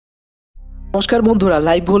নমস্কার বন্ধুরা,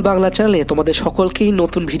 লাইভ ভুল বাংলা চ্যানেলে তোমাদের সকলকেই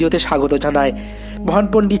নতুন ভিডিওতে স্বাগত জানাই। মহান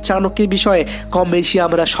পণ্ডিত চাণক্যের বিষয়ে কম বেশি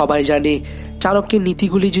আমরা সবাই জানি। চাণক্যের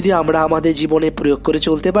নীতিগুলি যদি আমরা আমাদের জীবনে প্রয়োগ করে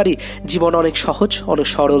চলতে পারি, জীবন অনেক সহজ, অনেক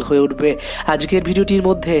সরল হয়ে উঠবে। আজকের ভিডিওটির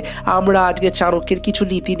মধ্যে আমরা আজকে চাণক্যের কিছু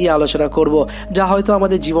নীতি নিয়ে আলোচনা করব, যা হয়তো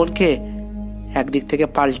আমাদের জীবনকে একদিক থেকে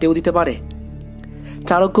পাল্টেও দিতে পারে।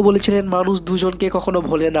 চাণক্য বলেছিলেন, মানুষ দুজনকে কখনো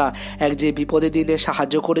ভোলে না, এক যে বিপদের দিনে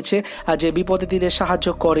সাহায্য করেছে আর যে বিপদের দিনে সাহায্য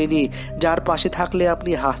করেনি। যার পাশে থাকলে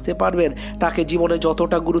আপনি হাসতে পারবেন, তাকে জীবনে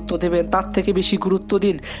যতটা গুরুত্ব দেবেন তার থেকে বেশি গুরুত্ব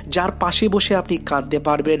দিন। যার পাশে বসে আপনি কাঁদতে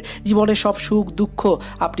পারবেন, জীবনে সব সুখ দুঃখ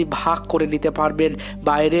আপনি ভাগ করে নিতে পারবেন।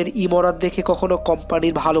 বাইরের ইমারত দেখে কখনো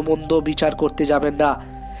কোম্পানির ভালো মন্দ বিচার করতে যাবেন না।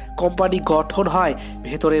 কোম্পানি গঠন হয়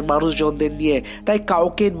ভেতরের মানুষজনদের নিয়ে, তাই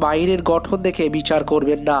কাউকে বাইরের গঠন দেখে বিচার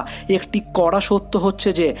করবেন না। একটি কড়া সত্য হচ্ছে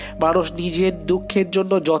যে মানুষ নিজের দুঃখের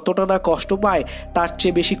জন্য যতটা না কষ্ট পায়, তার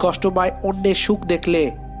চেয়ে বেশি কষ্ট পায় অন্যের সুখ দেখলে।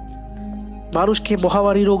 মানুষকে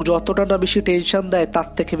মহামারী রোগ যতটা না বেশি টেনশন দেয়, তার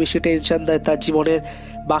থেকে বেশি টেনশন দেয় তার জীবনের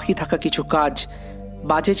বাকি থাকা কিছু কাজ।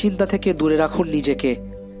 বাজে চিন্তা থেকে দূরে রাখুন নিজেকে।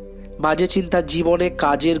 বাজে চিন্তা জীবনে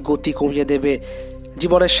কাজের গতি কমিয়ে দেবে।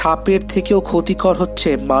 জীবনে সাপের থেকেও ক্ষতিকর হচ্ছে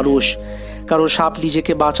মানুষ, কারণ সাপ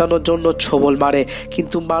নিজেকে বাঁচানোর জন্য ছোবল মারে,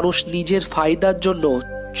 কিন্তু মানুষ নিজের ফায়দার জন্য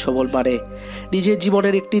ছোবল মারে। নিজের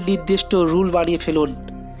জীবনের একটি নির্দিষ্ট রুল বানিয়ে ফেলুন।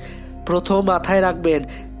 প্রথম মাথায় রাখবেন,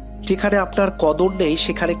 যেখানে আপনার কদর নেই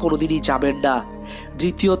সেখানে কোনোদিনই যাবেন না।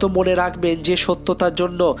 দ্বিতীয়ত মনে রাখবেন, যে সত্যতার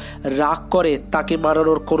জন্য রাগ করে তাকে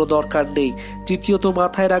মারানোর কোনো দরকার নেই। তৃতীয়ত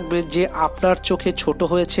মাথায় রাখবেন, যে আপনার চোখে ছোট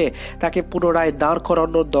হয়েছে তাকে পুনরায় দাঁড়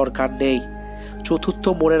করানোর দরকার নেই। চতুর্থ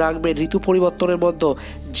মনে রাখবেন, ঋতু পরিবর্তনের মধ্যে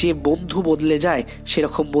যে বন্ধু বদলে যায়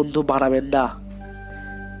সেরকম বন্ধু বানাবেন না।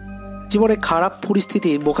 জীবনে খারাপ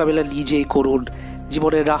পরিস্থিতির মোকাবেলা নিজেই করুন।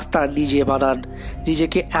 জীবনের রাস্তা নিজে বানান।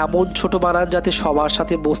 নিজেকে এমন ছোট বানান যাতে সবার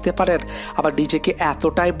সাথে বসতে পারেন, আবার নিজেকে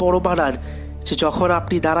এতটাই বড় বানান যে যখন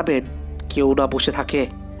আপনি দাঁড়াবেন কেউ না বসে থাকে।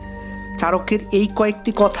 চাণক্যের এই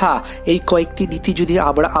কয়েকটি কথা, এই কয়েকটি নীতি যদি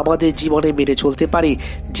আমরা আমাদের জীবনে মেনে চলতে পারি,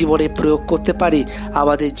 জীবনে প্রয়োগ করতে পারি,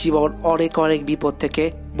 আমাদের জীবন অনেক অনেক বিপদ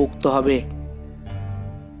থেকে মুক্ত হবে।